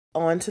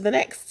on to the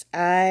next.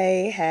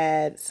 I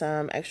had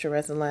some extra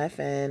resin left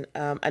and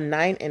a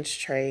 9-inch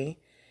tray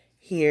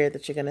here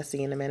that you're going to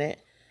see in a minute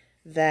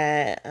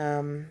that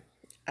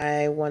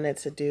I wanted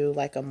to do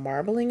like a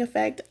marbling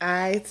effect.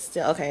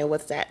 Okay,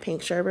 what's that?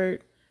 Pink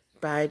Sherbet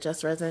by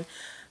Just Resin.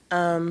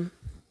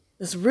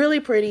 It's really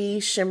pretty,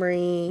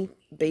 shimmery,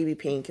 baby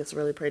pink. It's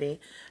really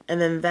pretty.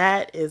 And then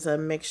that is a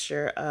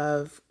mixture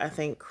of, I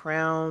think,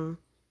 Crown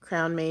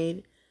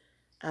Made,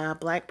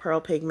 black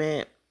pearl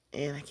pigment,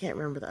 and I can't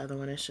remember the other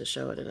one. I should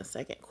show it in a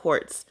second.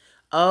 Quartz.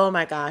 Oh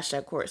my gosh,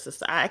 that quartz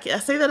is. I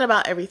say that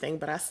about everything,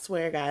 but I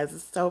swear, guys,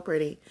 it's so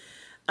pretty.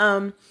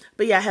 But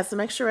yeah, I had some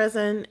extra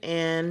resin,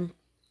 and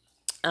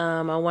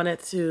I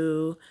wanted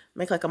to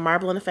make like a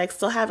marbling effect.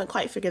 Still haven't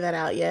quite figured that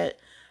out yet.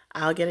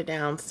 I'll get it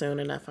down soon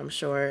enough, I'm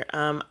sure.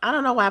 I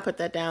don't know why I put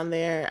that down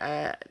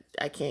there.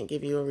 I can't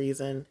give you a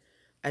reason.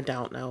 I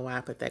don't know why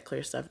I put that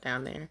clear stuff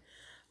down there.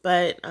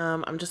 But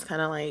I'm just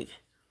kind of like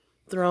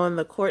throwing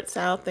the quartz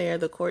out there,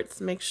 the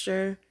quartz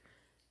mixture,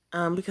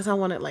 because I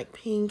wanted like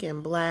pink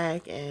and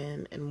black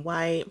and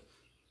white.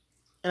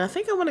 And I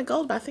think I wanted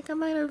gold, but I think I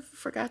might have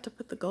forgot to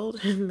put the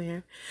gold in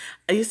there.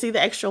 You see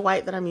the extra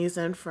white that I'm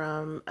using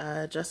from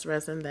Just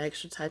Resin, the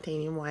extra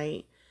titanium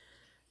white.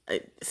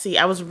 See,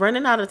 I was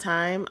running out of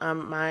time.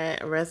 My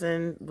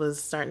resin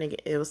was starting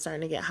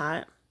to get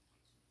hot.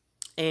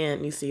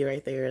 And you see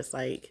right there, it's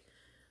like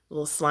a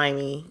little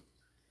slimy.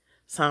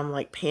 So I'm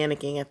like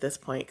panicking at this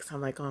point because I'm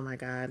like, oh my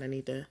God, I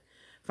need to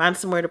find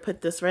somewhere to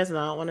put this resin.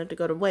 I don't want it to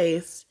go to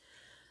waste.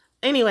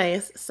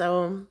 Anyways,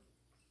 so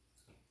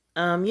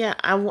yeah,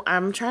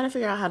 I'm trying to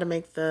figure out how to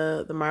make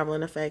the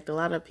marbling effect. A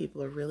lot of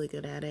people are really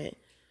good at it.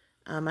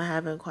 I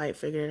haven't quite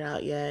figured it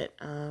out yet.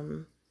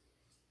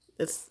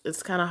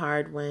 It's kind of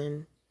hard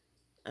when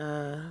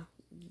uh,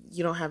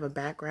 you don't have a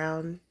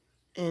background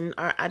in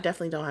art. I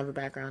definitely don't have a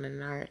background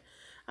in art.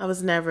 I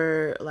was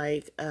never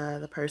like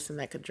the person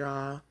that could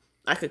draw.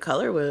 I could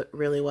color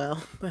really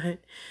well, but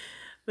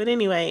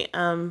anyway,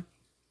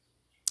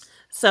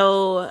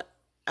 so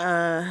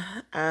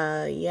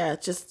yeah,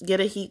 just get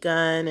a heat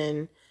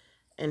gun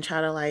and try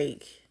to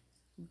like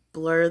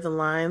blur the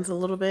lines a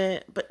little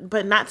bit,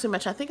 but not too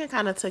much. I think I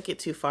kind of took it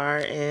too far,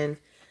 and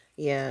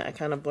yeah, I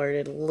kind of blurred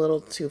it a little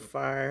too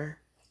far.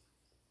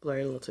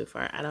 Blurred a little too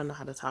far. I don't know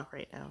how to talk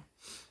right now.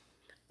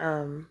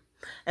 Um,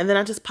 and then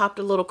I just popped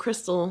a little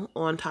crystal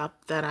on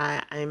top that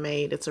I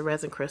made. It's a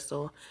resin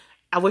crystal.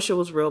 I wish it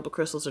was real, but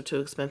crystals are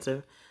too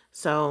expensive.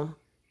 So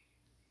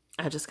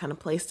I just kind of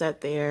placed that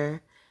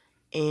there.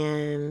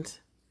 And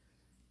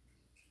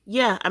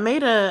yeah, I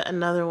made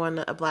another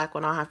one, a black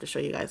one. I'll have to show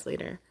you guys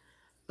later.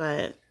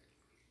 But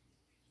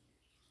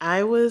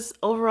I was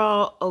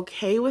overall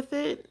okay with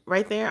it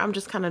right there. I'm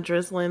just kind of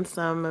drizzling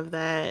some of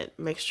that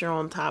mixture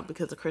on top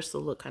because the crystal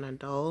looked kind of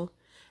dull.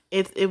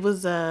 It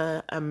was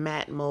a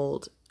matte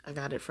mold. I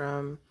got it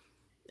from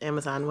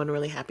Amazon. Wasn't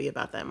really happy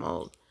about that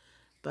mold.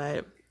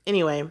 But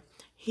anyway,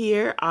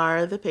 here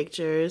are the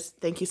pictures.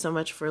 Thank you so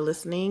much for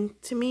listening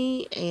to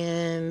me,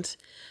 and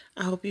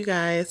I hope you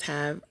guys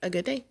have a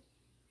good day.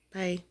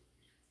 Bye.